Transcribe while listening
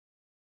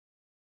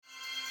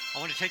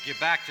want to take you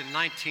back to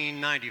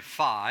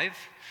 1995.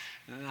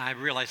 I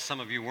realize some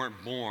of you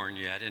weren't born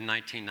yet in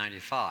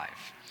 1995.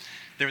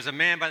 There was a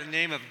man by the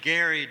name of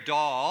Gary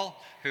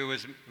Dahl who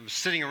was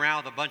sitting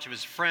around with a bunch of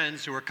his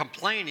friends who were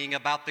complaining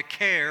about the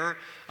care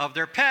of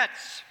their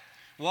pets,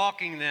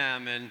 walking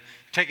them and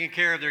taking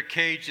care of their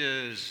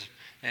cages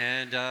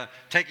and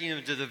taking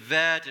them to the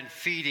vet and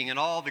feeding and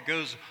all that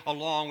goes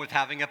along with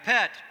having a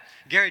pet.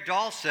 Gary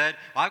Dahl said,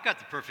 well, I've got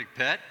the perfect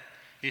pet.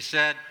 He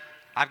said,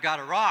 I've got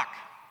a rock.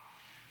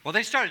 Well,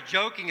 they started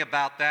joking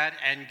about that,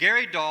 and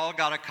Gary Dahl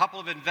got a couple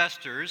of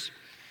investors,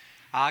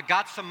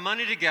 got some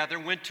money together,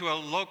 went to a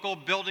local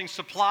building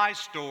supply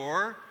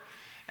store,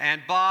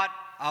 and bought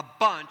a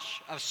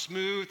bunch of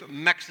smooth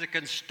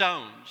Mexican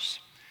stones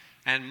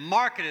and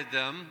marketed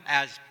them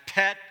as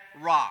pet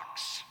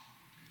rocks.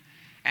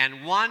 And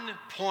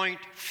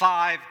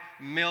 1.5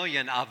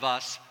 million of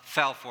us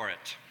fell for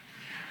it.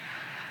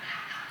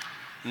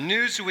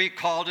 Newsweek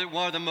called it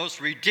one of the most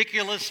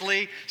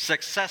ridiculously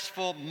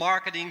successful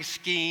marketing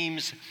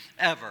schemes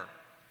ever.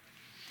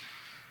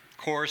 Of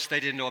course,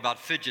 they didn't know about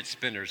fidget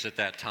spinners at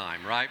that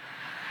time, right?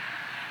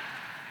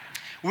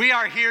 We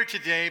are here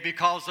today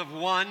because of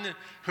one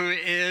who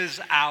is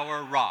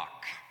our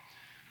rock,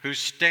 who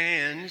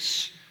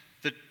stands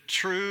the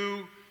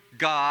true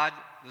God,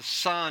 the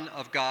Son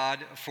of God,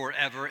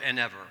 forever and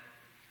ever.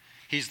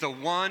 He's the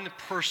one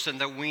person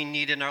that we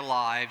need in our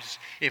lives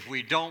if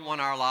we don't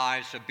want our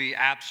lives to be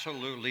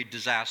absolutely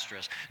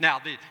disastrous. Now,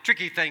 the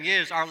tricky thing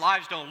is our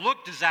lives don't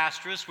look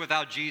disastrous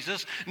without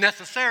Jesus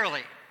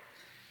necessarily.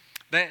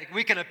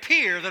 We can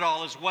appear that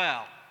all is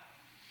well.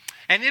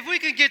 And if we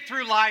can get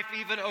through life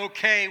even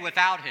okay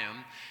without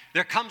him,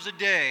 there comes a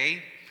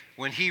day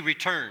when he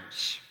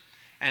returns.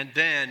 And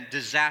then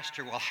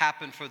disaster will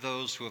happen for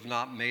those who have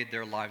not made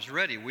their lives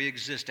ready. We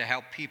exist to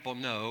help people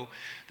know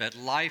that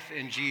life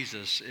in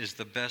Jesus is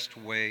the best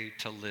way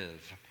to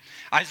live.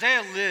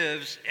 Isaiah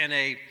lives in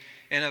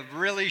a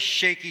really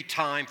shaky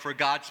time for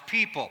God's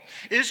people.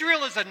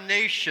 Israel as a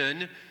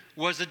nation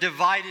was a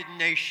divided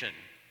nation.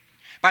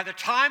 By the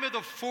time of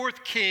the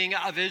fourth king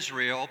of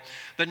Israel,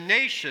 the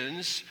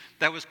nation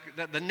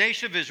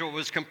of Israel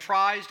was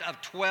comprised of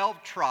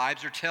 12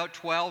 tribes, or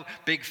 12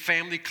 big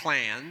family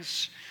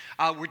clans.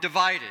 Were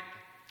divided.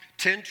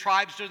 10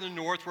 tribes to the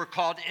north were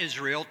called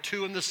Israel.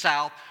 2 in the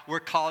south were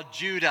called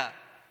Judah.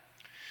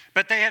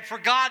 But they had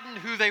forgotten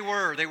who they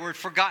were. They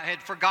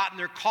had forgotten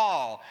their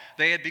call.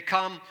 They had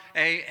become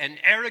an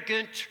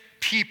arrogant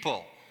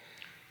people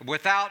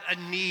without a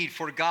need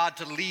for God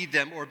to lead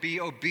them or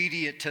be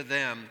obedient to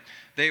them.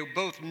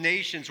 Both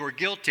nations were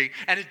guilty.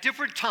 And at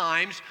different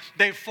times,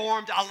 they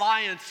formed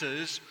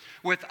alliances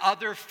with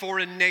other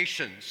foreign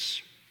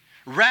nations,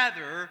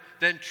 rather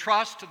than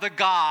trust the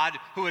God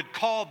who had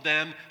called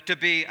them to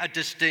be a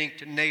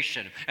distinct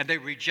nation. And they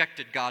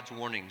rejected God's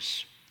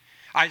warnings.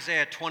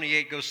 Isaiah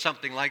 28 goes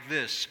something like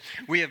this.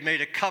 We have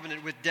made a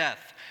covenant with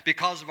death.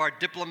 Because of our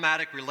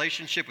diplomatic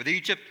relationship with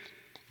Egypt,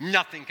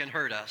 nothing can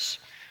hurt us.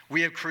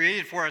 We have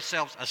created for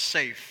ourselves a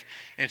safe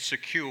and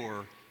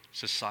secure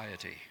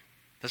society.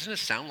 Doesn't it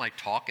sound like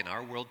talk in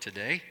our world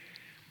today?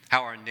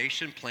 How our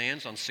nation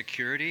plans on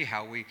security,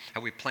 how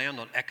we plan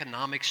on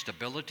economic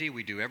stability.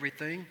 We do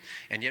everything,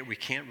 and yet we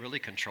can't really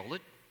control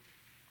it.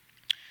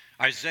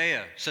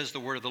 Isaiah says the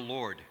word of the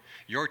Lord.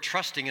 You're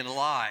trusting in a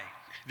lie.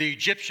 The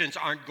Egyptians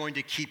aren't going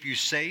to keep you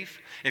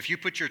safe. If you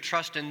put your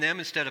trust in them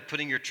instead of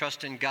putting your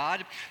trust in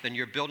God, then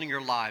you're building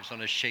your lives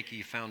on a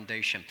shaky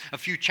foundation. A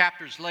few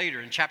chapters later,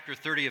 in chapter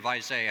 30 of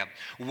Isaiah,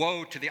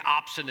 woe to the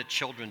obstinate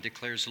children,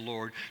 declares the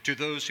Lord, to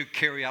those who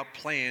carry out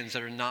plans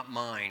that are not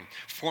mine,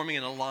 forming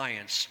an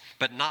alliance,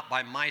 but not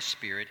by my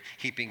spirit,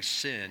 heaping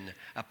sin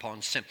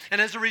upon sin. And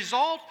as a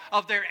result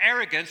of their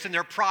arrogance and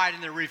their pride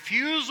and their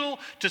refusal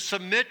to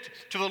submit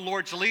to the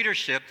Lord's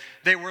leadership,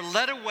 they were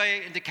led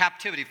away into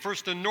captivity.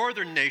 First, the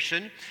northern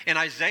nation in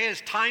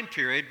Isaiah's time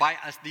period by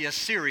the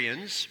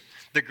Assyrians,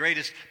 the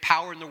greatest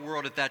power in the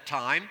world at that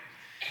time.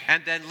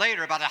 And then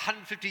later, about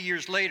 150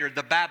 years later,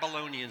 the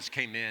Babylonians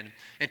came in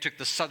and took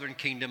the southern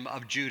kingdom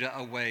of Judah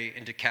away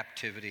into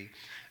captivity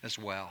as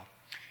well.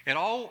 It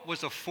all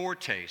was a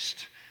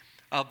foretaste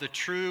of the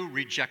true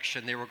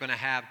rejection they were going to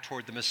have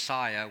toward the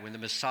Messiah when the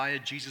Messiah,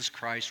 Jesus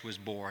Christ, was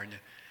born.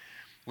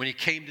 When he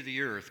came to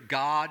the earth,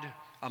 God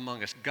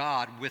among us,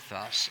 God with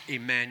us,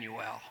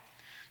 Emmanuel.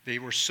 They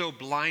were so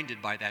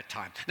blinded by that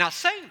time. Now,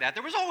 saying that,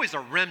 there was always a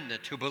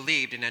remnant who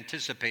believed and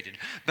anticipated,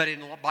 but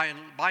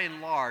by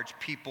and large,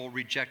 people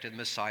rejected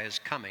Messiah's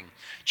coming.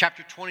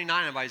 Chapter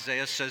 29 of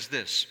Isaiah says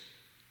this,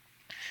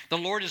 the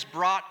Lord has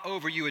brought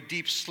over you a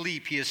deep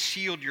sleep. He has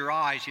sealed your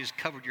eyes. He has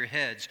covered your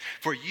heads.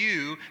 For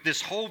you,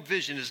 this whole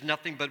vision is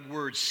nothing but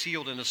words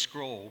sealed in a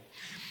scroll.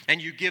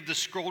 And you give the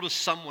scroll to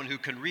someone who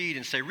can read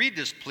and say, read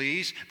this,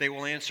 please. They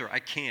will answer, I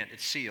can't.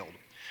 It's sealed.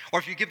 Or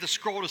if you give the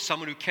scroll to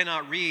someone who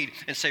cannot read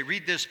and say,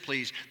 read this,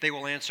 please, they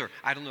will answer,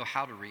 I don't know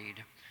how to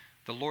read.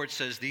 The Lord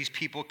says, these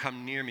people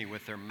come near me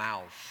with their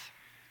mouth.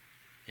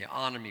 They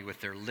honor me with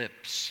their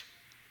lips,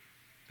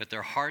 but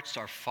their hearts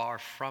are far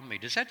from me.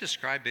 Does that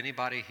describe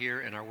anybody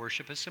here in our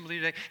worship assembly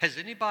today? Has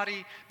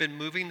anybody been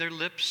moving their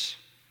lips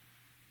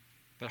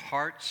but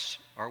hearts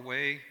are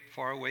way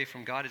far away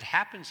from God. It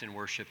happens in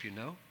worship, you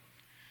know.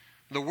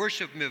 The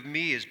worship of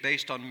me is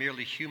based on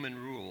merely human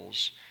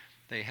rules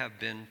they have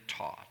been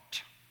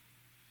taught.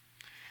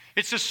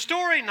 It's a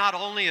story not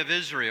only of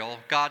Israel,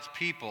 God's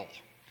people.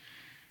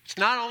 It's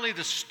not only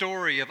the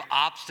story of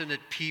obstinate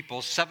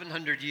people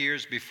 700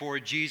 years before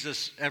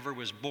Jesus ever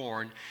was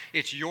born.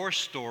 It's your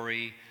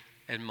story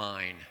and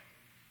mine.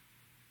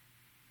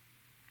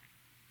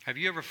 Have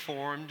you ever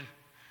formed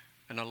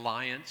an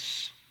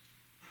alliance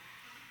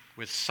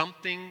with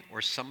something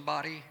or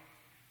somebody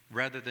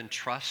rather than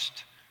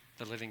trust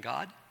the living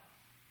God?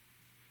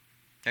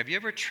 Have you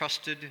ever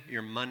trusted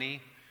your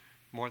money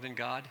more than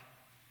God?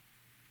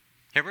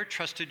 Ever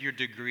trusted your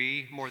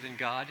degree more than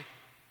God?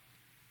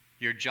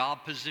 Your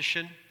job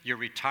position, your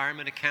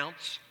retirement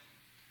accounts,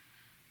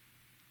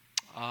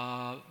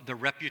 the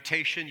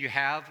reputation you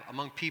have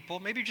among people?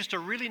 Maybe you're just a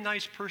really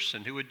nice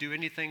person who would do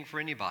anything for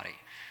anybody.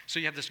 So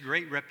you have this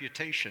great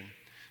reputation.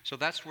 So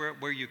that's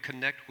where you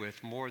connect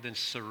with more than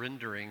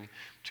surrendering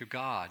to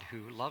God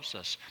who loves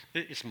us.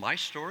 It's my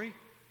story.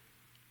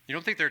 You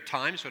don't think there are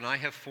times when I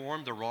have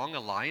formed the wrong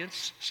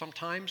alliance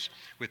sometimes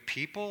with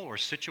people or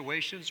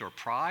situations or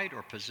pride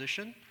or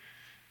position?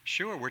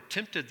 Sure, we're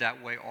tempted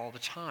that way all the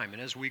time.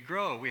 And as we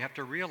grow, we have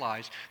to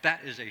realize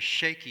that is a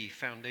shaky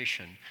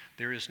foundation.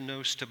 There is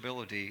no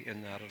stability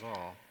in that at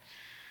all.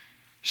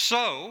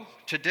 So,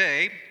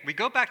 today, we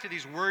go back to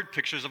these word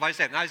pictures of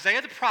Isaiah. Now,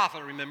 Isaiah the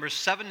prophet, remember,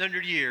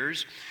 700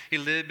 years he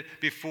lived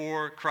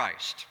before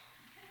Christ.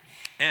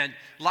 And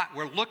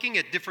we're looking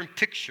at different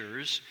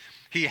pictures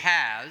he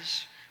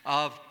has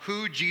of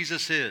who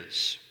Jesus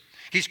is.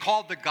 He's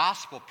called the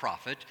gospel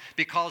prophet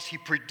because he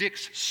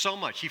predicts so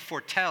much. He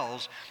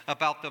foretells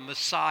about the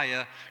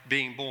Messiah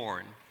being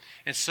born.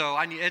 And so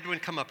I need Edwin,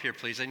 come up here,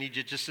 please. I need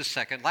you just a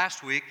second.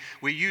 Last week,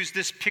 we used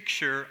this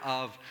picture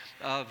of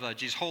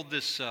Jesus.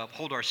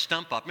 Hold our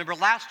stump up. Remember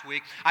last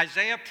week,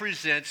 Isaiah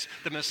presents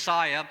the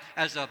Messiah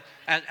as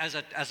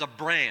a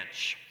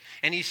branch.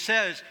 And he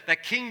says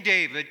that King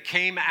David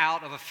came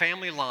out of a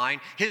family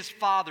line. His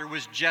father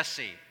was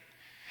Jesse.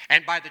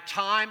 And by the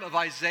time of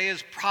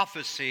Isaiah's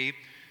prophecy,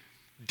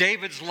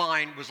 David's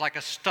line was like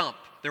a stump.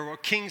 There were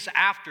kings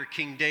after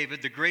King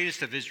David, the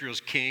greatest of Israel's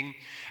king,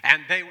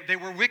 and they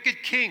were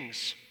wicked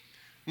kings.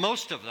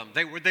 Most of them.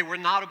 They were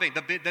not obeying.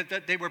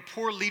 They were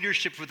poor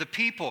leadership for the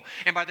people.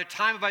 And by the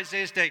time of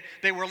Isaiah's day,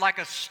 they were like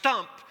a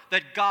stump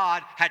that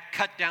God had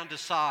cut down to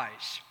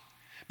size.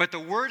 But the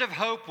word of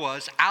hope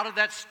was, out of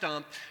that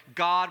stump,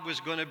 God was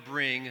going to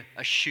bring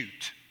a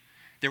shoot.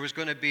 There was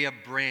going to be a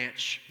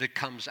branch that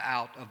comes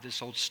out of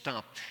this old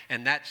stump.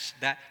 And that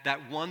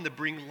one that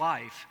brings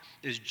life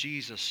is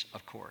Jesus,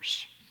 of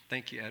course.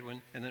 Thank you,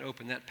 Edwin. And then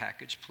open that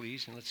package,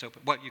 please. And let's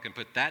open. You can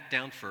put that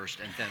down first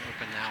and then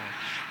open that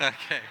one.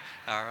 Okay,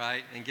 all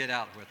right. And get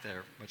out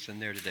what's in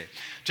there today.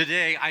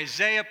 Today,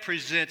 Isaiah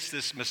presents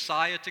this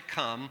Messiah to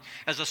come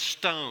as a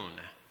stone,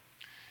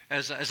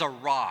 as a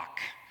rock,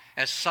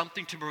 as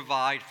something to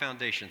provide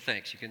foundation.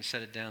 Thanks. You can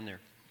set it down there.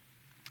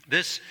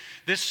 This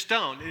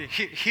stone,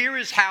 here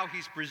is how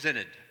he's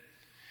presented.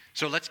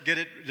 So let's get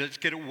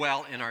it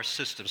well in our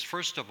systems.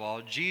 First of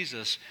all,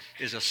 Jesus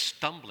is a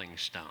stumbling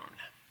stone.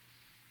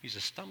 He's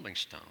a stumbling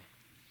stone.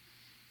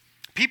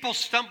 People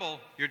stumble.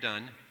 You're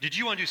done. Did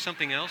you want to do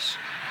something else?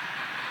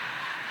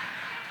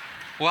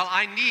 Well,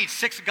 I need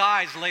 6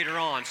 guys later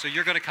on, so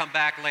you're going to come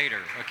back later,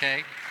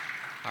 okay?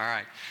 All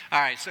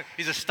right, so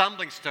he's a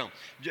stumbling stone.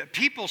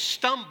 People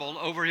stumble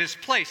over his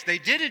place. They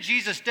did in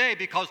Jesus' day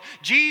because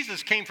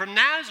Jesus came from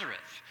Nazareth.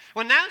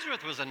 Well,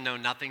 Nazareth was a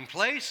know-nothing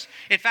place.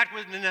 In fact,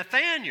 when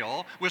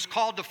Nathanael was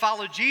called to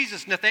follow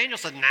Jesus, Nathanael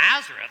said,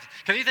 Nazareth?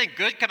 Can anything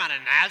good come out of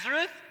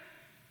Nazareth?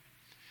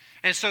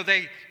 And so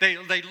they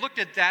looked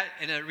at that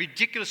in a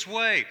ridiculous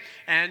way.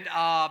 And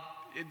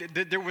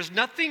there was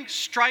nothing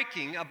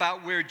striking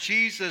about where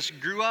Jesus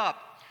grew up.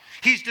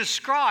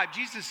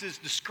 Jesus is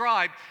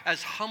described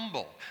as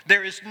humble.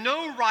 There is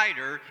no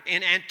writer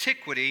in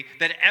antiquity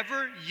that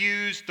ever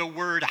used the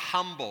word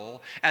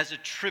humble as a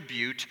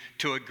tribute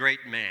to a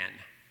great man.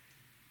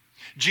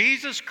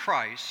 Jesus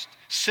Christ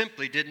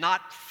simply did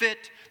not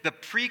fit the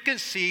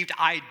preconceived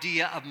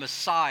idea of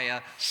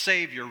Messiah,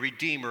 Savior,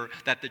 Redeemer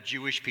that the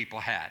Jewish people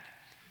had.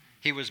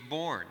 He was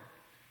born,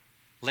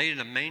 laid in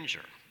a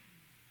manger,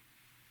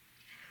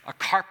 a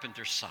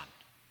carpenter's son.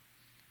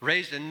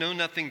 Raised in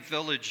know-nothing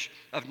village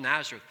of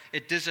Nazareth.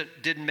 It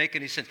didn't make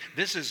any sense.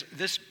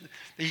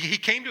 He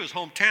came to his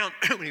hometown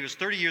when he was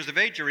 30 years of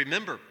age, you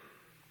remember.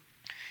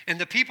 And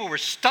the people were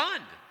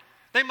stunned.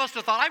 They must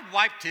have thought, I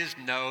wiped his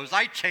nose.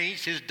 I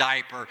changed his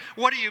diaper.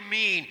 What do you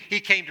mean he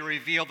came to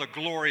reveal the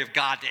glory of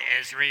God to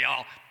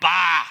Israel?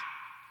 Bah!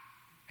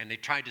 And they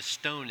tried to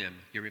stone him,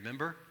 you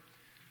remember?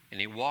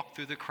 And he walked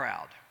through the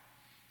crowd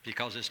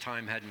because his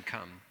time hadn't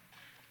come.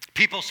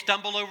 People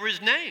stumble over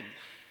his name.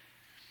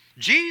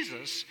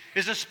 Jesus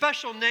is a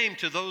special name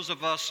to those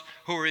of us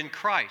who are in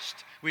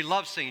Christ. We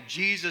love saying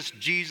Jesus,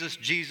 Jesus,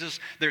 Jesus.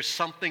 There's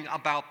something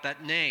about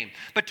that name.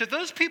 But to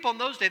those people in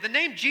those days, the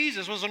name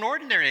Jesus was an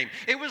ordinary name.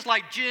 It was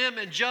like Jim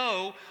and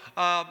Joe,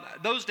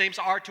 those names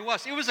are to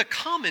us. It was a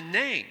common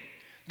name.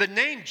 The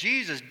name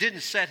Jesus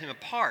didn't set him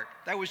apart.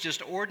 That was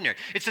just ordinary.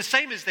 It's the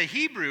same as the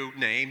Hebrew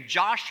name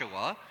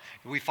Joshua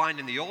we find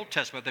in the Old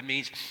Testament that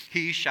means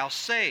he shall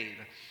save.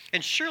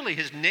 And surely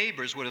his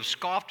neighbors would have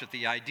scoffed at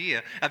the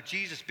idea of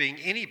Jesus being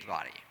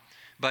anybody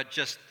but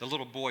just the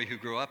little boy who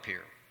grew up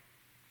here.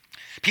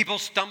 People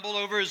stumble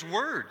over his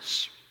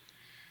words.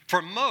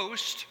 For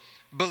most,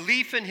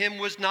 belief in him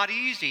was not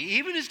easy.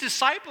 Even his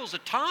disciples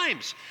at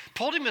times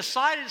pulled him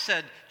aside and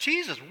said,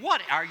 Jesus,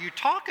 what are you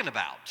talking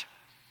about?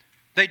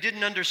 They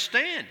didn't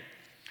understand.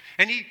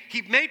 And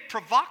he made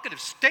provocative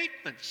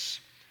statements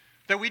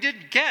that we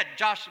didn't get.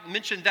 Josh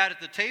mentioned that at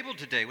the table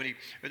today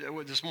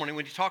this morning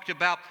when he talked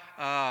about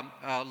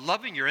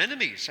loving your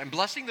enemies and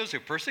blessing those who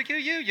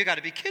persecute you. You got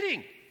to be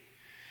kidding.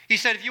 He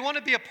said, if you want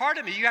to be a part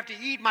of me, you have to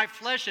eat my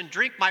flesh and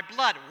drink my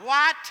blood.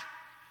 What?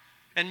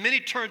 And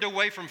many turned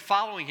away from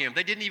following him.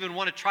 They didn't even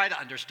want to try to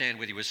understand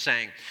what he was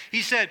saying.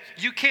 He said,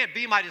 you can't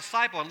be my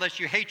disciple unless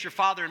you hate your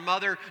father and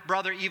mother,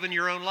 brother, even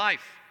your own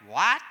life.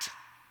 What?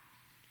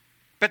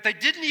 But they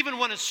didn't even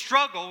want to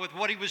struggle with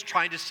what he was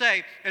trying to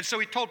say. And so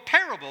he told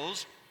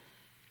parables,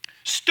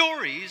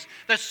 stories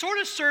that sort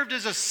of served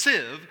as a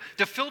sieve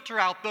to filter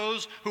out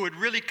those who had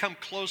really come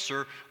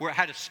closer,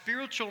 had a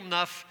spiritual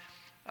enough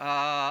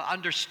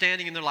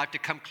understanding in their life to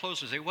come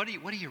closer and say, what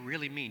do you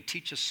really mean?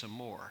 Teach us some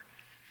more.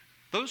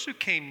 Those who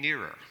came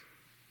nearer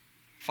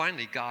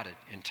finally got it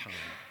in time.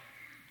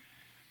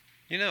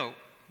 You know,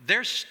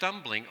 their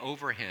stumbling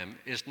over him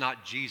is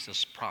not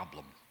Jesus'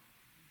 problem.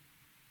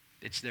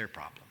 It's their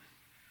problem.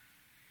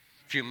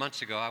 A few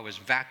months ago, I was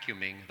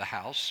vacuuming the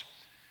house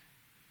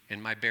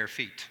in my bare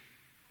feet.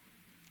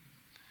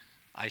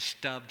 I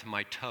stubbed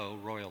my toe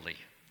royally.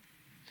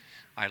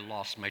 I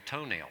lost my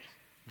toenail.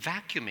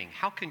 Vacuuming,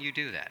 how can you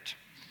do that?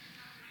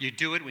 You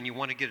do it when you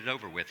want to get it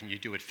over with, and you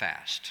do it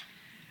fast.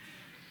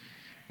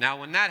 Now,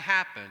 when that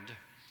happened,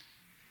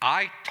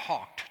 I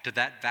talked to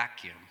that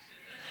vacuum.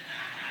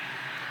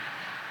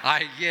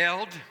 I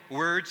yelled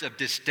words of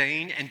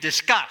disdain and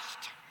disgust.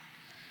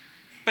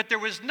 But there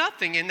was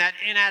nothing in that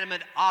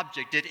inanimate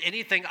object did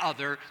anything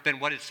other than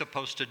what it's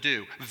supposed to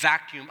do,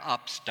 vacuum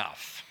up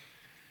stuff.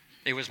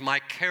 It was my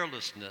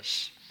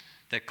carelessness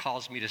that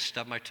caused me to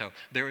stub my toe.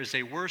 There is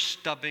a worse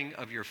stubbing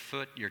of your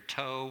foot, your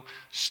toe,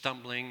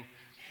 stumbling,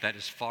 that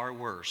is far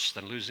worse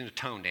than losing a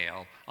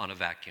toenail on a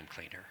vacuum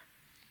cleaner.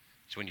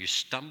 It's when you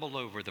stumble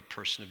over the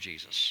person of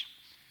Jesus.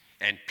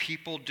 And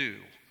people do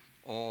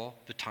all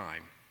the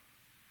time.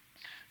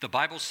 The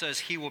Bible says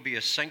he will be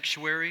a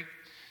sanctuary,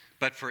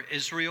 but for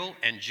Israel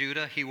and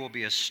Judah, he will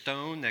be a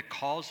stone that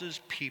causes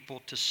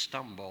people to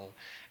stumble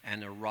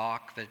and a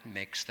rock that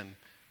makes them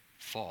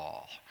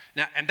fall.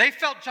 Now, and they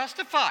felt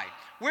justified.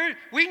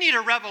 We need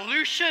a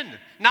revolution,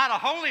 not a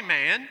holy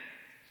man.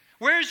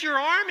 Where's your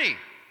army?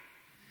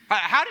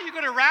 How are you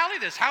going to rally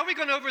this? How are we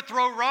going to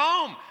overthrow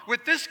Rome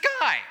with this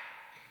guy?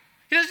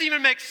 He doesn't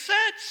even make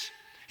sense.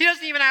 He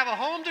doesn't even have a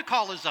home to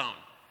call his own.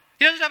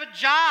 He doesn't have a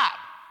job.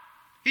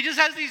 He just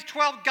has these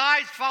 12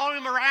 guys following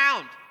him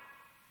around.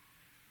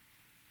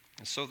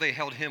 And so they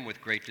held him with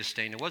great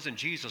disdain. It wasn't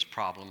Jesus'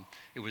 problem.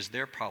 It was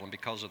their problem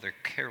because of their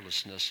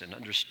carelessness in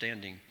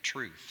understanding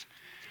truth.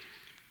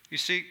 You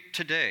see,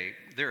 today,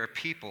 there are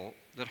people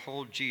that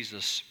hold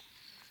Jesus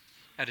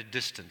at a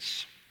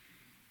distance.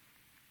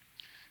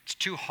 It's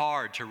too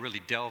hard to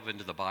really delve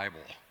into the Bible.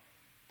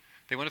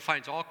 They want to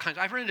find all kinds.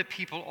 I've run into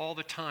people all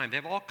the time. They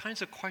have all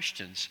kinds of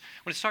questions.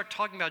 When they start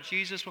talking about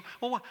Jesus,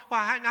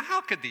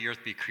 how could the earth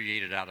be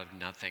created out of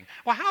nothing?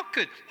 Well,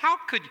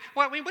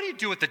 what do you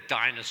do with the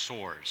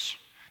dinosaurs?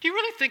 Do you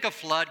really think a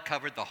flood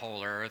covered the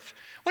whole earth?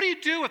 What do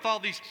you do with all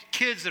these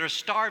kids that are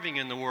starving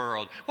in the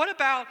world? What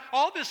about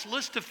all this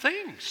list of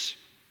things?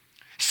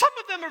 Some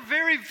of them are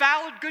very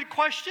valid, good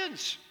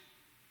questions.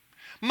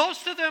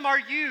 Most of them are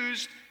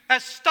used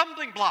as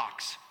stumbling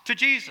blocks to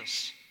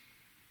Jesus.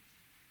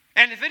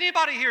 And if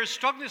anybody here is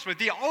struggling with,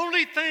 the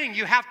only thing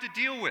you have to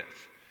deal with,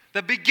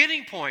 the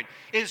beginning point,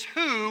 is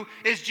who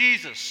is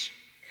Jesus?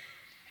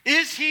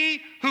 Is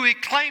he who he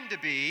claimed to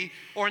be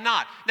or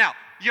not? Now,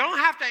 you don't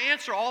have to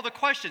answer all the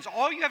questions.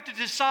 All you have to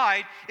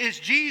decide is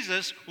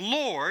Jesus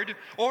Lord,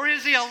 or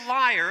is he a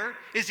liar?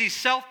 Is he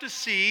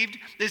self-deceived?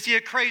 Is he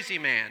a crazy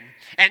man?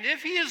 And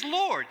if he is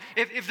Lord,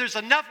 if there's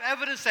enough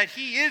evidence that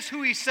he is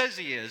who he says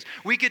he is,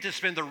 we get to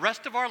spend the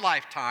rest of our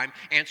lifetime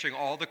answering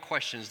all the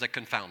questions that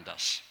confound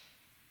us.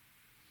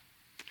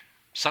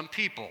 Some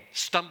people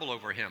stumble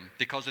over him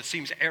because it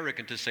seems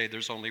arrogant to say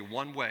there's only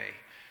one way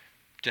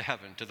to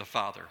heaven, to the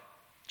Father.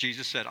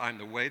 Jesus said, I'm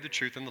the way, the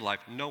truth, and the life.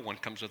 No one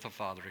comes to the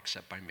Father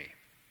except by me.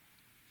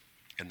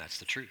 And that's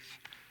the truth.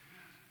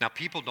 Now,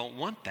 people don't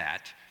want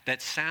that.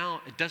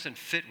 It doesn't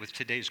fit with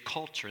today's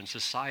culture and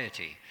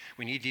society.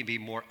 We need to be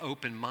more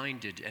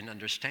open-minded and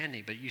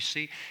understanding. But you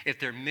see, if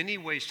there are many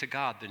ways to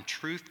God, then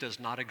truth does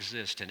not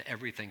exist and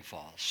everything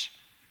falls.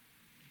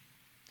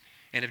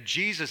 And if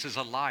Jesus is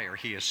a liar,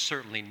 he is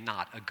certainly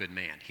not a good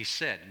man. He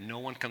said, no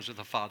one comes to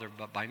the Father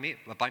but by me.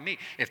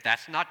 If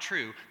that's not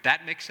true,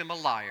 that makes him a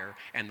liar,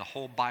 and the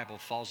whole Bible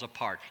falls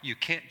apart. You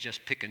can't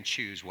just pick and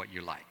choose what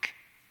you like,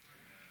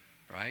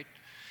 right?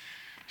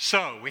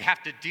 So we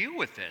have to deal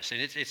with this,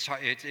 and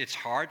it's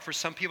hard for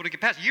some people to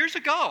get past. Years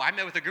ago, I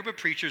met with a group of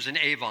preachers in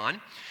Avon,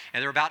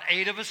 and there were about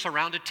 8 of us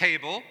around a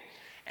table.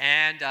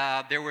 And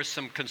there were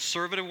some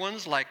conservative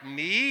ones like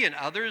me and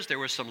others. There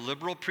were some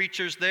liberal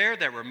preachers there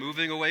that were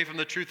moving away from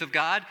the truth of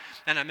God.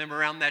 And I remember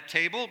around that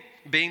table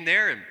being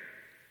there,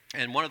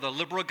 and one of the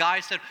liberal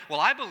guys said, well,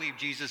 I believe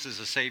Jesus is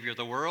the Savior of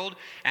the world.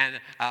 And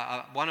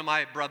one of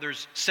my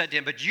brothers said to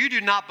him, but you do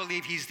not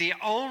believe he's the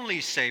only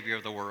Savior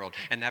of the world.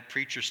 And that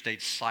preacher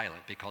stayed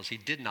silent because he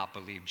did not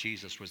believe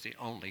Jesus was the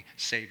only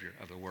Savior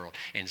of the world.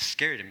 And it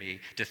scared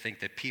me to think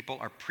that people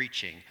are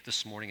preaching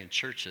this morning in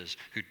churches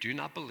who do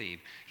not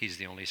believe he's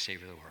the only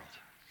Savior of the world.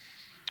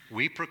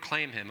 We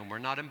proclaim him, and we're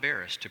not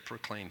embarrassed to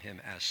proclaim him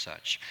as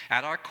such.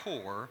 At our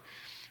core,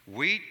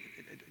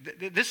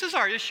 this is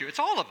our issue. It's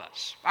all of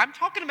us. I'm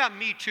talking about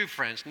me too,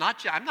 friends.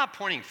 I'm not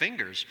pointing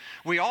fingers.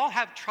 We all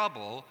have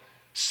trouble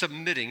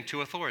submitting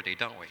to authority,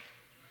 don't we?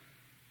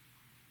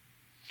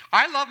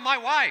 I love my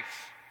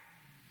wife.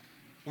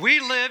 We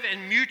live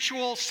in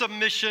mutual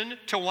submission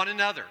to one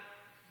another.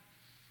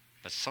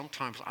 But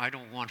sometimes I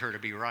don't want her to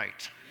be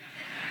right.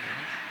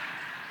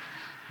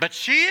 But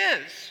she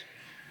is,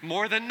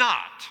 more than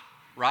not,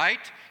 right?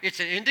 It's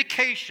an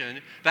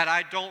indication that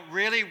I don't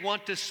really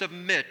want to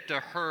submit to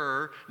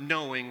her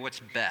knowing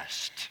what's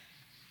best.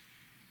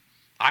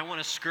 I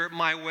want to skirt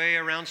my way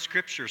around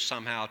Scripture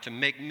somehow to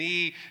make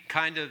me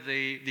kind of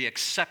the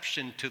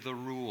exception to the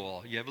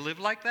rule. You ever live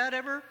like that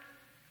ever?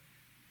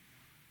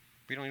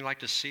 We don't even like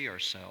to see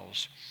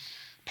ourselves.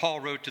 Paul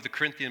wrote to the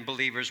Corinthian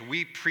believers,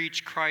 we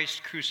preach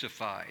Christ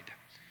crucified,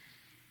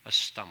 a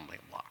stumbling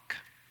block.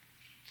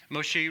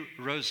 Moshe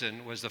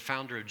Rosen was the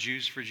founder of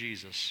Jews for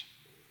Jesus.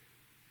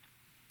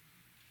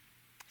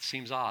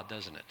 Seems odd,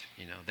 doesn't it?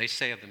 You know, they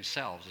say of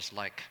themselves, it's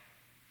like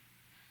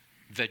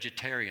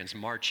vegetarians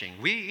marching.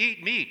 We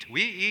eat meat.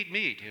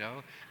 You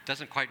know,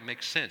 doesn't quite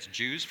make sense.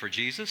 Jews for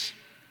Jesus?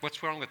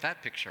 What's wrong with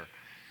that picture?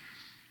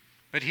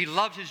 But he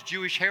loved his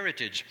Jewish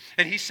heritage.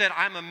 And he said,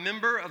 I'm a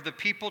member of the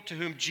people to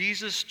whom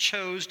Jesus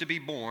chose to be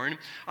born.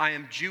 I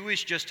am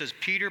Jewish just as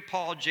Peter,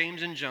 Paul,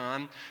 James, and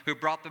John, who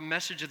brought the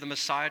message of the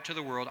Messiah to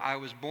the world. I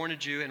was born a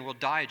Jew and will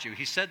die a Jew.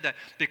 He said that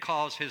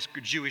because his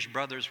Jewish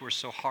brothers were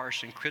so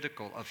harsh and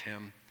critical of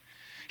him.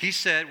 He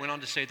went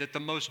on to say that the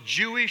most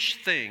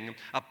Jewish thing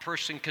a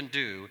person can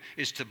do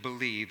is to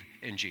believe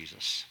in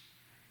Jesus.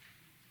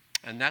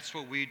 And that's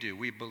what we do.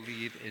 We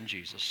believe in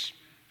Jesus.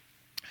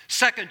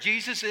 Second,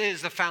 Jesus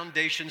is the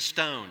foundation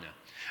stone.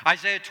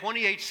 Isaiah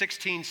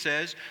 28:16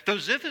 says,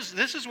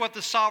 this is what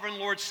the sovereign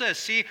Lord says.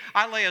 See,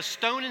 I lay a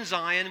stone in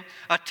Zion,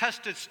 a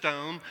tested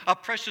stone, a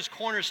precious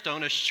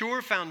cornerstone, a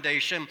sure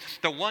foundation.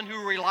 The one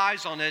who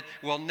relies on it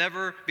will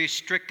never be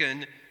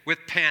stricken with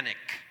panic.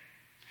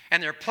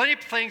 And there are plenty of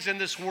things in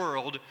this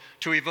world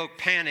to evoke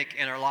panic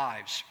in our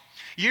lives.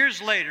 Years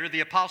later,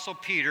 the Apostle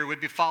Peter would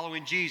be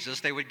following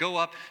Jesus. They would go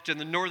up to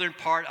the northern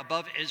part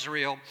above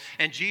Israel,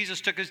 and Jesus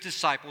took his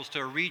disciples to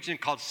a region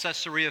called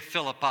Caesarea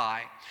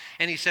Philippi.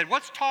 And he said,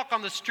 what's talk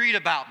on the street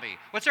about me?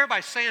 What's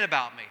everybody saying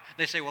about me?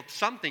 They say, well,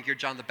 some think you're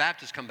John the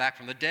Baptist come back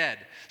from the dead.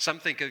 Some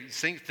think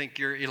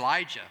you're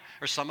Elijah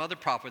or some other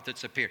prophet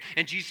that's appeared.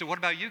 And Jesus said, what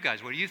about you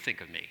guys? What do you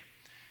think of me?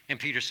 And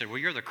Peter said, well,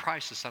 you're the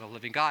Christ, the Son of the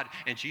living God.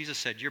 And Jesus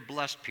said, you're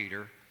blessed,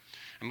 Peter.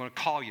 I'm going to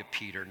call you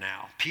Peter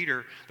now.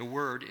 Peter, the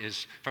word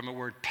is from a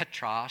word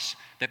Petros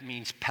that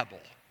means pebble.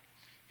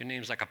 Your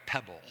name's like a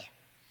pebble.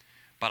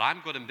 But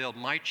I'm going to build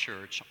my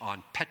church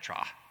on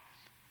Petra,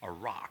 a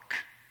rock.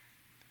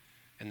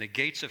 And the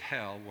gates of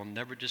hell will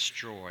never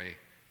destroy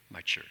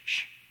my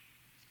church.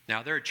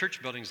 Now, there are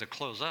church buildings that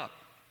close up.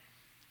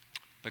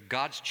 But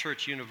God's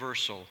church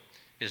universal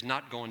is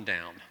not going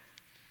down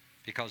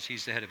because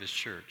he's the head of his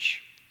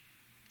church.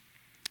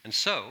 And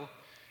so,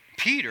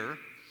 Peter,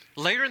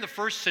 later in the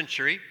first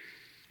century,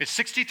 it's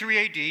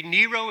 63 AD,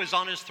 Nero is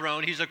on his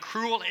throne. He's a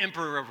cruel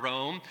emperor of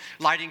Rome,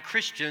 lighting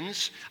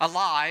Christians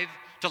alive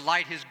to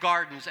light his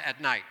gardens at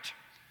night.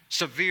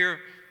 Severe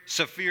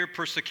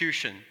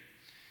persecution.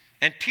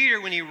 And Peter,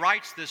 when he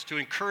writes this to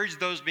encourage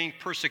those being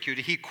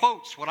persecuted, he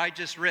quotes what I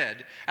just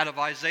read out of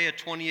Isaiah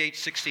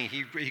 28:16.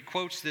 He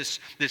quotes this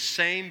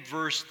same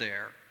verse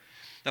there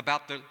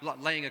about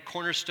laying a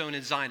cornerstone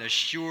in Zion, a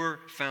sure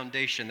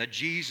foundation, that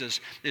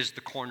Jesus is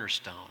the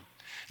cornerstone.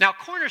 Now,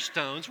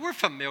 cornerstones, we're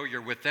familiar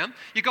with them.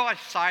 You go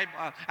outside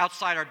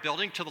our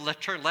building to the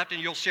left, turn left,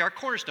 and you'll see our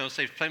cornerstone. It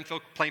says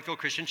Plainfield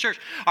Christian Church.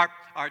 Our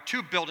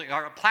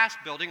Plas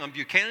building on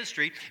Buchanan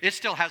Street, it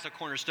still has a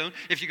cornerstone.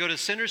 If you go to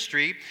Center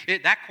Street,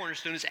 that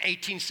cornerstone is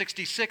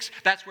 1866.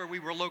 That's where we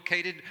were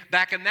located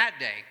back in that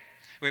day.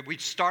 We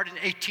started in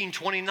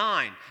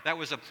 1829. That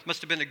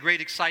must have been a great,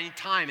 exciting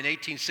time in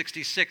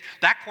 1866.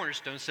 That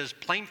cornerstone says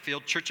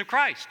Plainfield Church of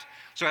Christ.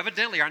 So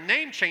evidently our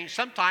name changed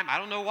sometime. I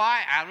don't know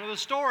why. I don't know the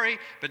story.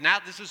 But now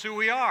this is who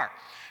we are.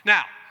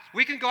 Now,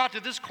 We can go out to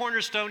this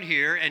cornerstone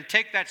here and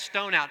take that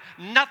stone out.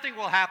 Nothing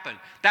will happen.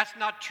 That's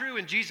not true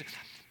in Jesus.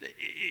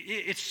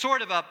 It's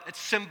it's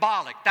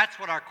symbolic. That's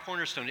what our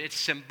cornerstone is. It's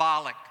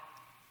symbolic.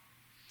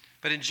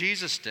 But in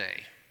Jesus'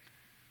 day,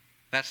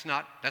 that's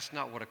not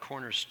what a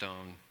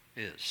cornerstone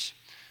is.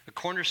 A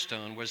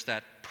cornerstone was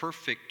that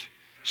perfect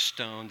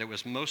stone that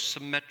was most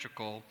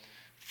symmetrical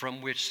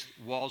from which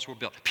walls were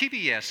built.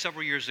 PBS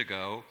several years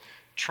ago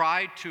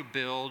tried to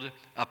build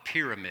a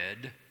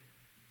pyramid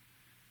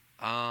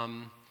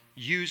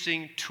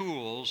using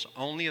tools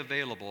only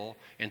available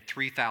in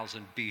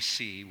 3000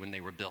 BC when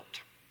they were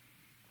built.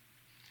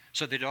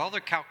 So they did all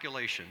their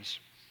calculations,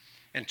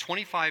 and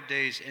 25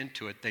 days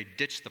into it, they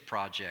ditched the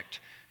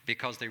project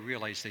because they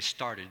realized they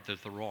started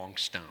the wrong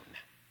stone.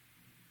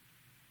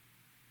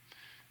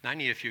 Now, I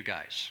need a few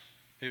guys.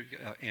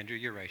 Andrew,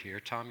 you're right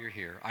here. Tom, you're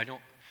here.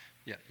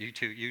 You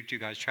two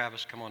guys.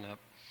 Travis, come on up.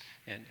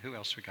 And who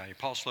else we got here?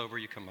 Paul Slover,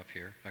 you come up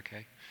here,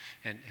 okay?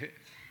 And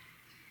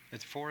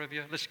it's 4 of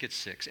you? Let's get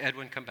 6.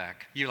 Edwin, come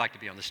back. You like to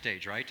be on the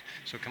stage, right?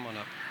 So come on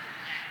up.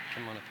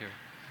 Come on up here.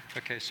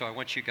 Okay, so I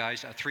want you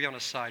guys, 3 on a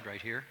side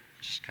right here,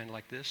 just kind of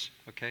like this,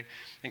 okay?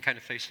 And kind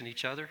of facing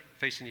each other,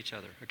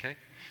 okay?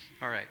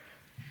 All right.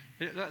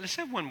 Let's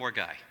have one more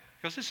guy,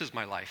 because this is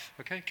my life,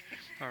 okay?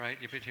 All right,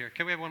 you've been here.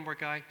 Can we have one more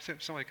guy?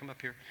 Somebody come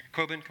up here.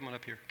 Coben, come on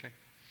up here, okay?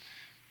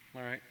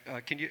 All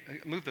right, can you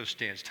move those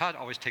stands? Todd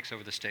always takes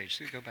over the stage,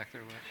 so you go back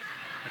there.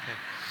 Okay.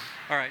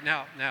 All right,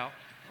 now,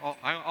 all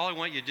I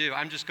want you to do,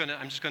 I'm just gonna,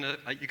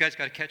 you guys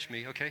got to catch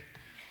me, okay?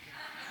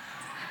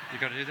 You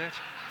got to do that?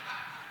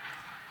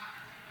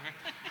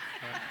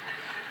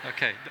 Right.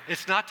 Okay,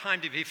 it's not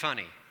time to be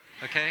funny,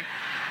 okay?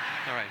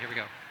 All right, here we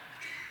go.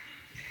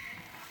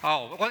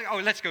 Oh,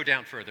 let's go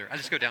down further.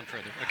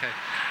 Okay.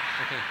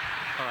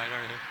 All right.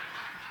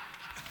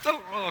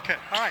 Oh, okay.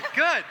 All right,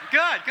 good.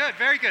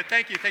 Very good.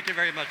 Thank you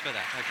very much for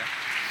that. Okay.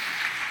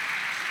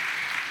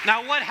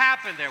 Now, what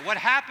happened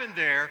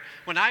there?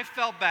 When I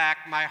fell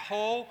back, my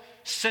whole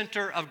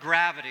center of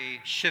gravity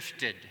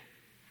shifted.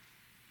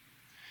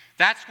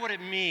 That's what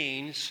it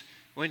means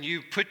when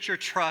you put your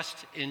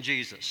trust in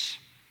Jesus.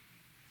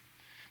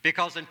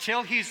 Because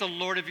until he's the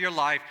Lord of your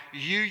life,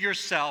 you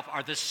yourself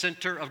are the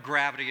center of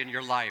gravity in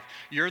your life.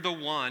 You're the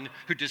one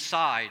who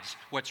decides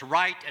what's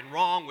right and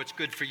wrong, what's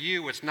good for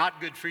you, what's not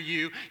good for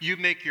you. You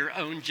make your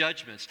own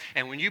judgments.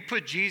 And when you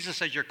put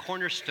Jesus as your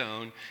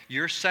cornerstone,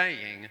 you're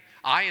saying,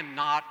 I am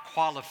not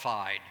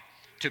qualified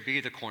to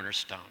be the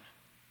cornerstone.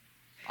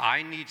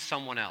 I need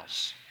someone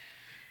else.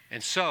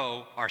 And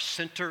so our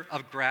center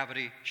of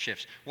gravity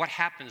shifts. What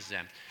happens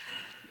then?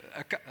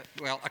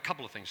 A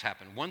couple of things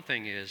happen. One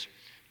thing is,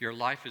 your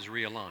life is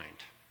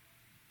realigned.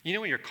 You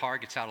know when your car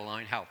gets out of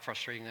line, how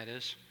frustrating that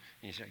is?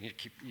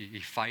 You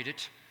fight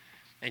it,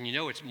 and you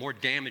know it's more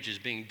damage is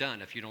being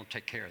done if you don't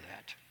take care of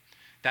that.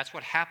 That's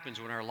what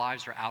happens when our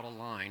lives are out of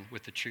line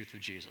with the truth of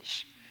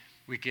Jesus.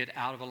 We get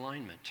out of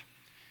alignment.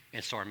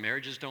 And so our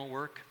marriages don't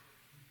work.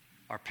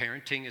 Our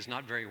parenting is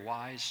not very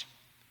wise.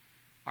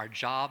 Our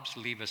jobs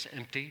leave us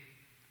empty.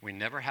 We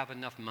never have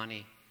enough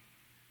money.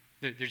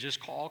 There's just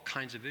all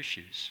kinds of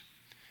issues.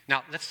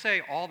 Now, let's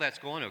say all that's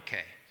going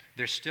okay.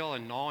 There's still a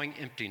gnawing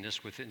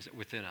emptiness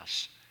within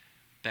us.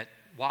 That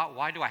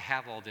why do I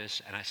have all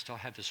this and I still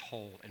have this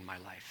hole in my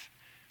life?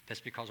 That's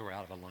because we're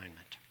out of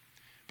alignment.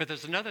 But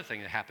there's another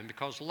thing that happened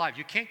because life,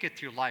 you can't get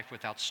through life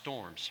without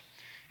storms.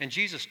 And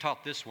Jesus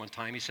taught this one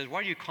time. He said,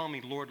 why do you call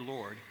me Lord,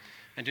 Lord,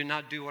 and do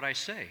not do what I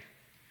say?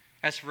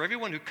 As for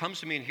everyone who comes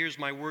to me and hears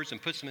my words and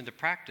puts them into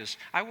practice,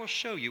 I will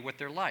show you what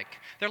they're like.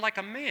 They're like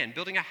a man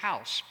building a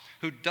house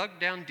who dug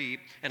down deep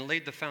and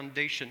laid the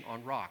foundation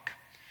on rock.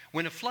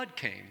 When a flood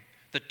came,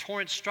 the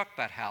torrent struck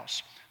that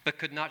house, but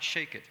could not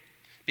shake it,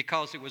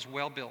 because it was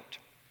well built.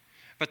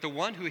 But the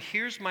one who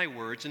hears my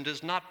words and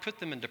does not put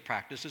them into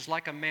practice is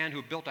like a man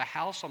who built a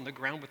house on the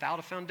ground without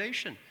a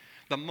foundation.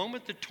 The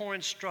moment the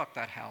torrent struck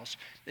that house,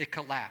 it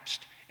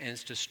collapsed, and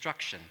its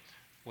destruction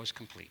was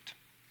complete.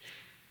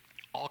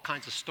 All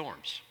kinds of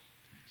storms.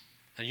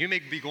 And you may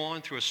be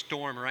going through a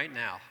storm right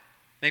now.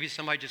 Maybe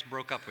somebody just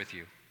broke up with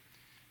you.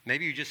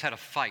 Maybe you just had a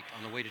fight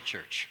on the way to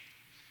church.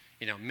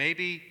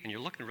 Maybe, and you're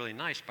looking really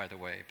nice, by the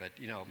way, but,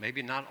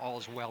 maybe not all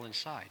is well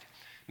inside.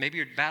 Maybe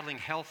you're battling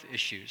health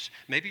issues.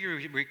 Maybe you're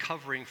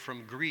recovering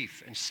from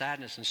grief and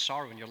sadness and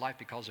sorrow in your life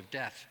because of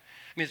death.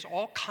 There's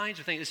all kinds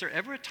of things. Is there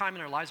ever a time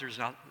in our lives there's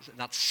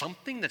not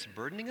something that's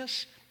burdening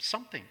us?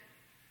 Something.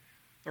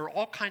 There are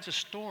all kinds of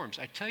storms.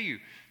 I tell you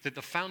that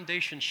the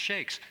foundation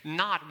shakes,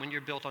 not when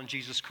you're built on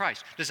Jesus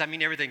Christ. Does that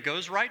mean everything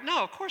goes right?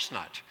 No, of course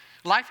not.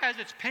 Life has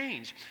its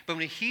pains, but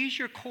when he's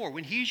your core,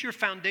 when he's your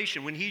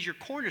foundation, when he's your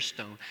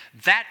cornerstone,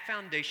 that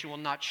foundation will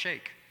not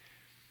shake.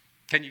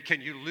 Can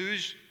you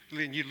lose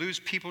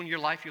people in your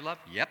life you love?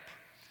 Yep.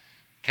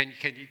 Can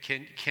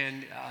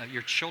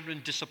your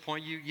children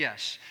disappoint you?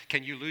 Yes.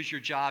 Can you lose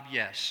your job?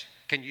 Yes.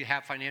 Can you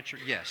have financial?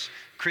 Yes.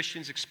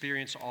 Christians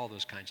experience all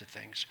those kinds of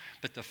things,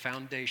 but the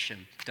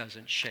foundation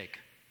doesn't shake.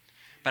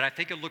 But I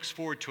think it looks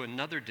forward to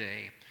another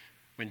day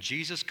when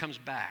Jesus comes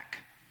back.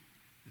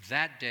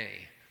 That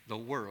day, the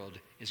world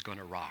is going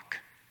to rock.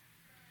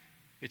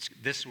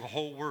 This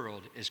whole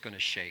world is going to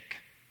shake.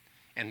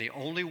 And the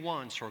only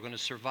ones who are going to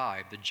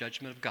survive the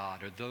judgment of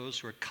God are those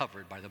who are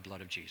covered by the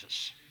blood of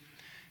Jesus.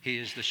 He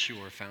is the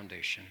sure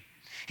foundation.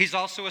 He's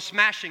also a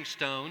smashing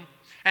stone,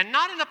 and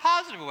not in a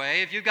positive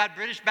way. If you've got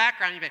British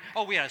background, you think,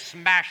 oh, we had a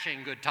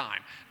smashing good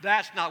time.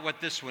 That's not what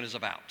this one is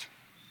about.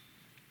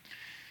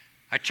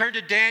 I turn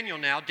to Daniel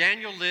now.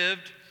 Daniel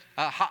lived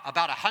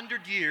about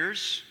 100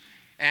 years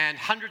and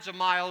hundreds of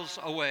miles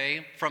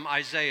away from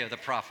Isaiah the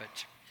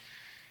prophet.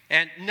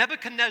 And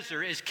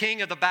Nebuchadnezzar is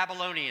king of the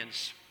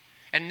Babylonians.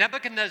 And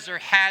Nebuchadnezzar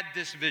had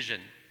this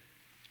vision.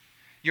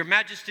 Your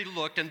majesty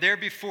looked, and there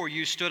before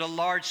you stood a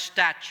large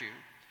statue,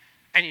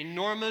 an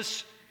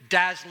enormous,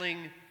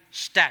 dazzling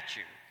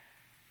statue,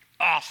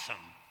 awesome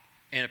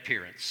in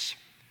appearance.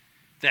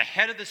 The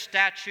head of the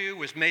statue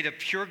was made of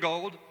pure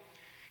gold,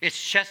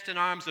 its chest and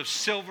arms of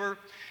silver,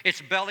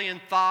 its belly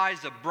and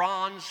thighs of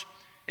bronze,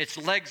 its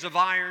legs of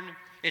iron,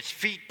 its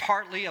feet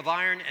partly of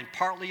iron and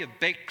partly of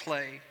baked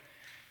clay.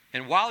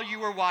 And while you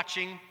were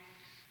watching,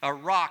 a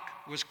rock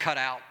was cut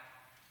out,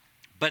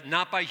 but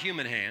not by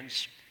human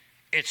hands.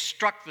 It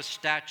struck the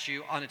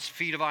statue on its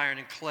feet of iron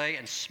and clay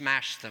and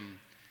smashed them.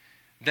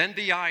 Then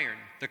the iron,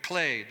 the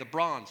clay, the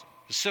bronze,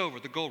 the silver,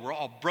 the gold were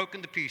all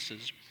broken to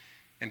pieces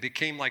and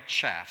became like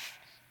chaff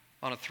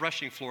on a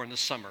threshing floor in the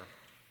summer.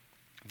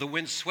 The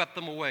wind swept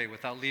them away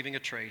without leaving a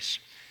trace.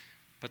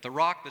 But the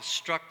rock that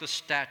struck the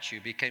statue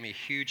became a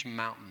huge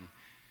mountain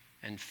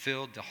and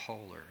filled the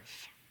whole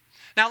earth.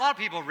 Now, a lot of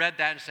people read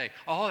that and say,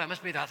 oh, that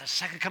must be the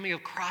second coming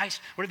of Christ.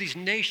 What are these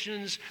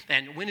nations?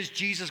 And when is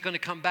Jesus going to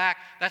come back?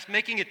 That's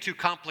making it too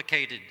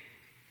complicated.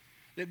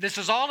 This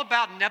is all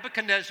about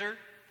Nebuchadnezzar,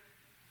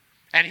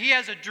 and he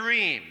has a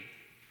dream.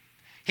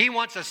 He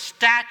wants a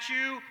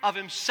statue of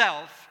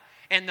himself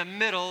in the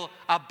middle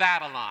of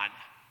Babylon.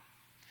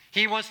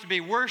 He wants to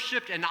be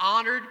worshiped and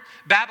honored.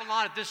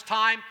 Babylon at this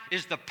time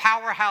is the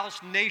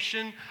powerhouse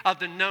nation of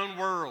the known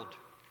world.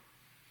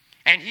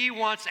 And he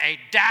wants a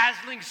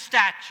dazzling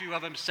statue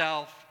of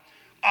himself,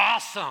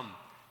 awesome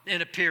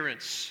in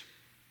appearance.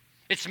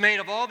 It's made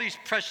of all these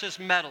precious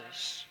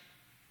metals.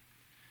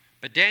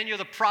 But Daniel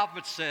the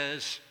prophet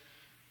says,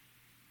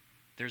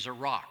 there's a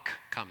rock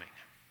coming.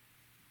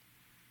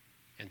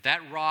 And that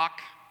rock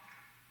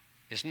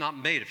is not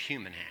made of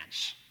human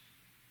hands.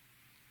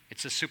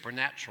 It's a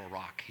supernatural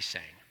rock, he's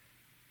saying.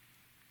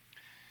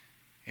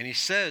 And he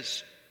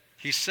says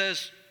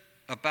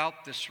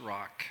about this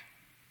rock,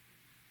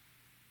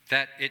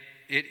 that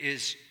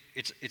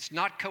it's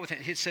not cut with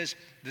it. It says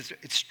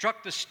it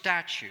struck the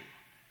statue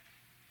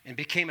and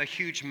became a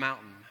huge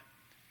mountain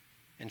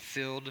and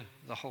filled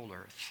the whole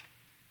earth.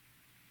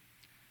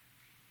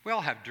 We all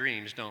have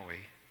dreams, don't we?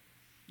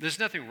 There's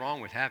nothing wrong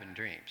with having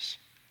dreams.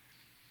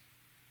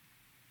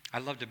 I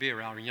love to be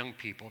around young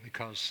people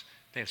because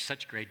they have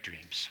such great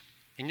dreams.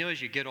 And you know,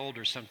 as you get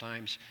older,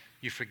 sometimes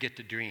you forget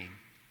to dream.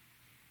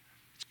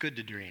 It's good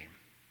to dream.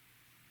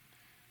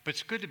 But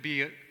it's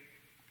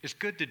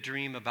good to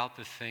dream about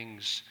the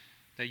things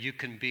that you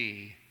can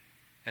be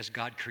as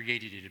God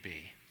created you to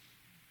be.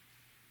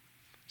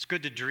 It's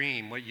good to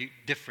dream what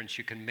difference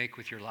you can make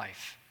with your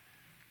life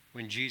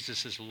when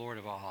Jesus is Lord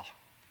of all.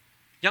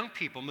 Young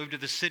people move to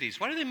the cities.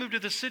 Why do they move to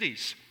the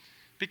cities?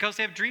 Because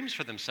they have dreams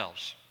for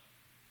themselves.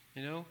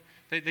 You know,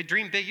 they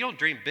dream big. You don't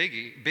dream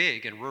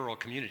big in rural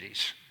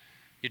communities.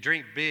 You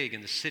dream big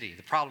in the city.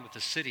 The problem with the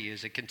city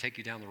is it can take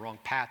you down the wrong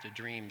path to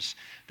dreams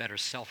that are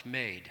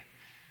self-made,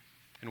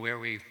 and where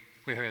we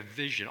have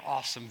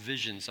awesome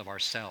visions of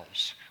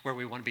ourselves, where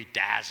we want to be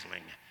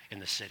dazzling in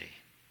the city.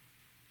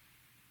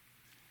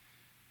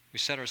 We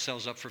set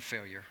ourselves up for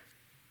failure.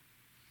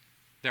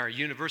 There are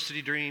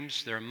university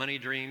dreams, there are money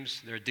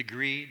dreams, there are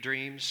degree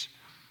dreams,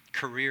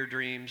 career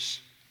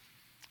dreams,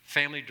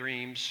 family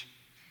dreams,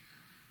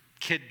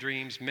 kid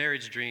dreams,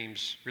 marriage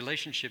dreams,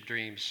 relationship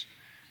dreams,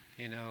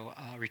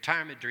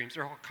 retirement dreams.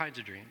 There are all kinds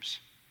of dreams.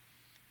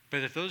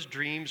 But if those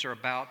dreams are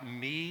about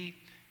me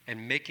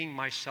and making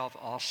myself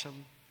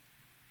awesome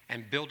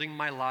and building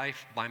my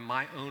life by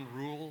my own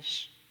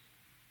rules,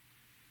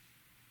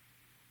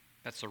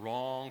 that's the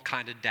wrong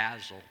kind of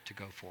dazzle to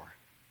go for.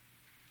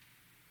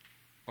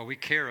 What we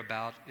care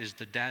about is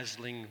the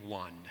dazzling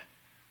one,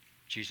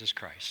 Jesus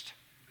Christ.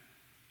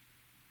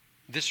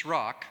 This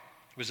rock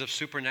was of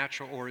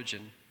supernatural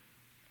origin.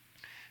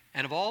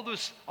 And of all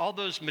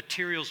those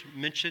materials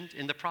mentioned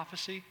in the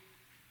prophecy,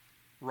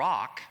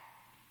 rock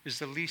is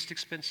the least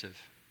expensive,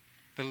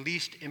 the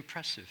least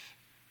impressive.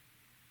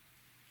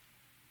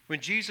 When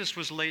Jesus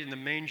was laid in the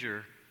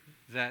manger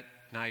that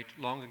night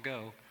long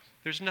ago,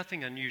 there's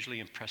nothing unusually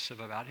impressive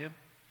about him,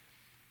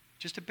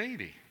 just a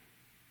baby.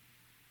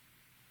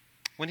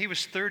 When he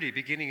was 30,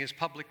 beginning his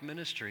public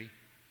ministry,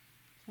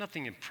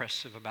 nothing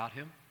impressive about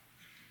him,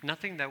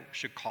 nothing that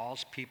should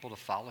cause people to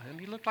follow him.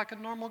 He looked like a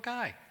normal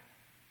guy.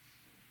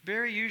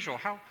 Very usual.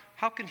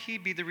 How can he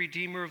be the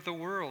Redeemer of the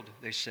world,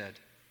 they said.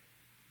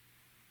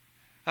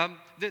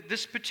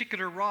 This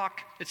particular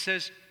rock, it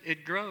says,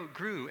 it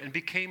grew and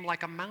became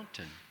like a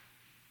mountain.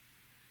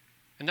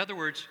 In other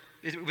words,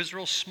 it was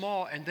real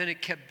small, and then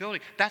it kept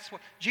building. That's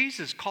what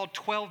Jesus called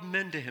 12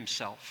 men to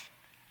himself.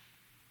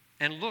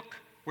 And look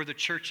where the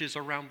church is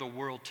around the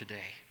world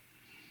today.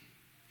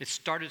 It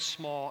started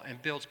small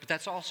and builds, but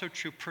that's also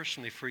true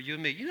personally for you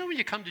and me. You know, when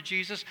you come to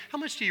Jesus, how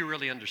much do you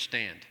really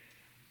understand?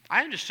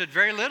 I understood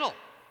very little.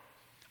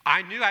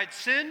 I knew I'd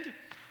sinned,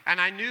 and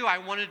I knew I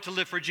wanted to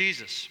live for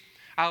Jesus.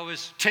 I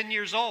was 10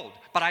 years old,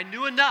 but I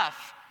knew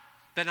enough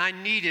that I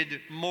needed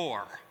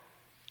more.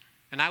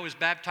 And I was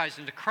baptized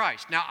into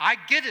Christ. Now, I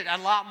get it a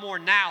lot more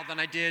now than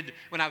I did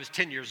when I was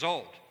 10 years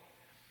old.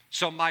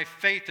 So my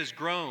faith has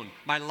grown.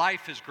 My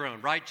life has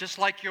grown, right? Just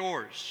like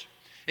yours.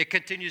 It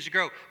continues to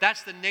grow.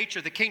 That's the nature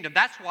of the kingdom.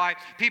 That's why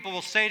people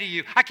will say to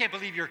you, I can't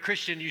believe you're a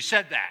Christian. You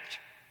said that.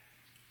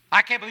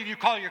 I can't believe you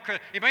call your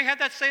Christian. Anybody had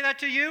that say that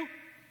to you?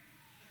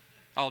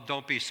 Oh,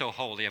 don't be so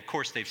holy. Of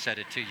course they've said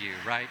it to you,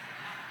 right?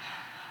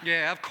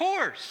 Yeah, of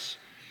course.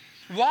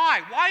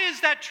 Why? Why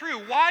is that true?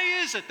 Why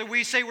is it that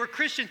we say we're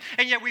Christians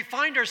and yet we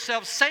find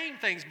ourselves saying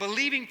things,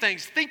 believing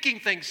things, thinking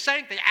things,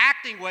 saying things,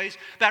 acting ways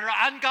that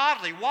are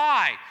ungodly?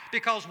 Why?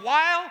 Because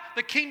while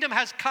the kingdom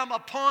has come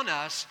upon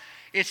us,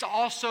 it's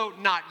also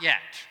not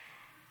yet.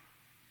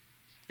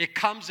 It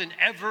comes in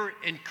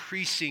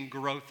ever-increasing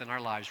growth in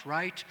our lives,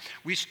 right?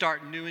 We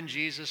start new in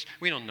Jesus.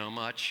 We don't know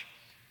much.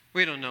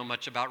 We don't know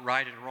much about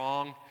right and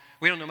wrong.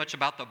 We don't know much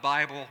about the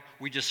Bible.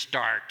 We just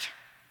start.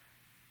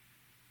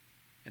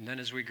 And then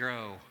as we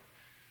grow,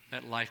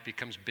 that life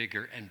becomes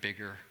bigger and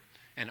bigger,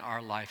 and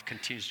our life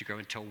continues to grow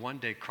until one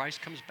day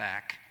Christ comes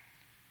back,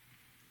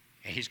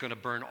 and he's going to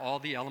burn all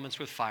the elements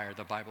with fire,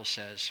 the Bible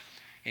says,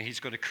 and he's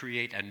going to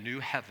create a new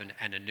heaven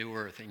and a new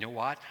earth. And you know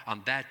what?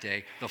 On that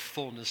day, the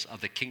fullness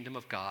of the kingdom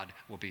of God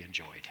will be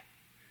enjoyed.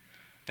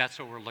 That's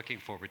what we're looking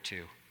forward to.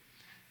 And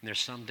there's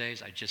some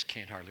days I just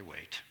can't hardly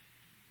wait.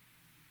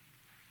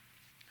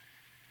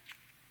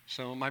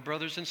 So, my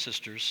brothers and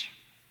sisters,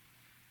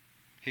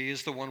 he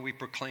is the one we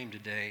proclaim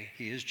today.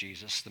 He is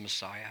Jesus, the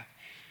Messiah,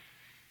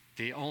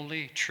 the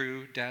only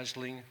true,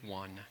 dazzling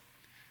one.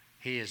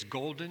 He is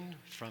golden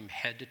from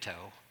head to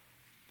toe,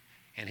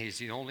 and he's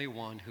the only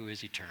one who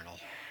is eternal.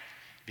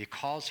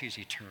 Because he's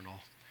eternal,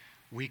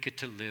 we get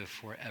to live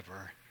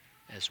forever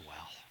as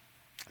well.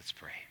 Let's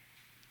pray.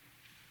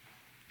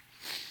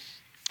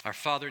 Our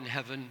Father in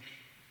heaven,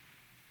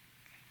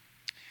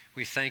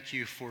 we thank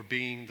you for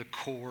being the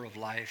core of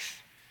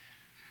life,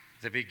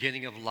 the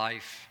beginning of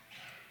life,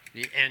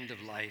 the end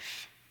of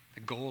life,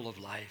 the goal of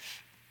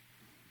life.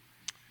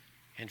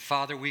 And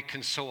Father, we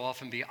can so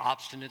often be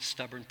obstinate,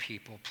 stubborn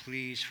people.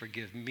 Please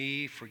forgive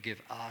me,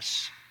 forgive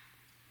us.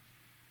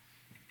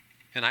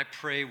 And I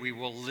pray we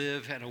will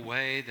live in a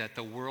way that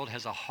the world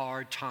has a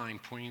hard time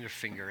pointing their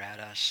finger at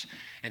us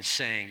and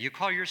saying, you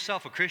call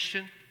yourself a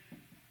Christian?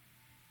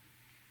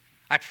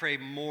 I pray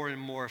more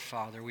and more,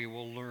 Father, we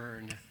will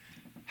learn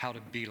how to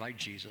be like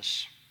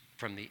Jesus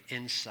from the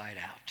inside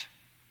out.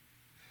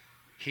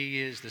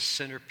 He is the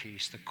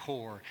centerpiece, the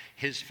core.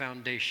 His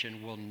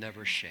foundation will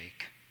never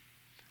shake.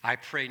 I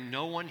pray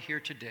no one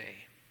here today,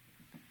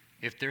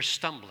 if they're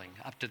stumbling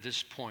up to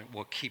this point,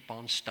 will keep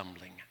on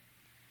stumbling,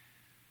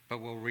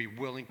 but will be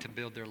willing to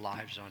build their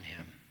lives on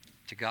him.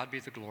 To God be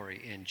the glory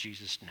in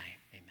Jesus' name.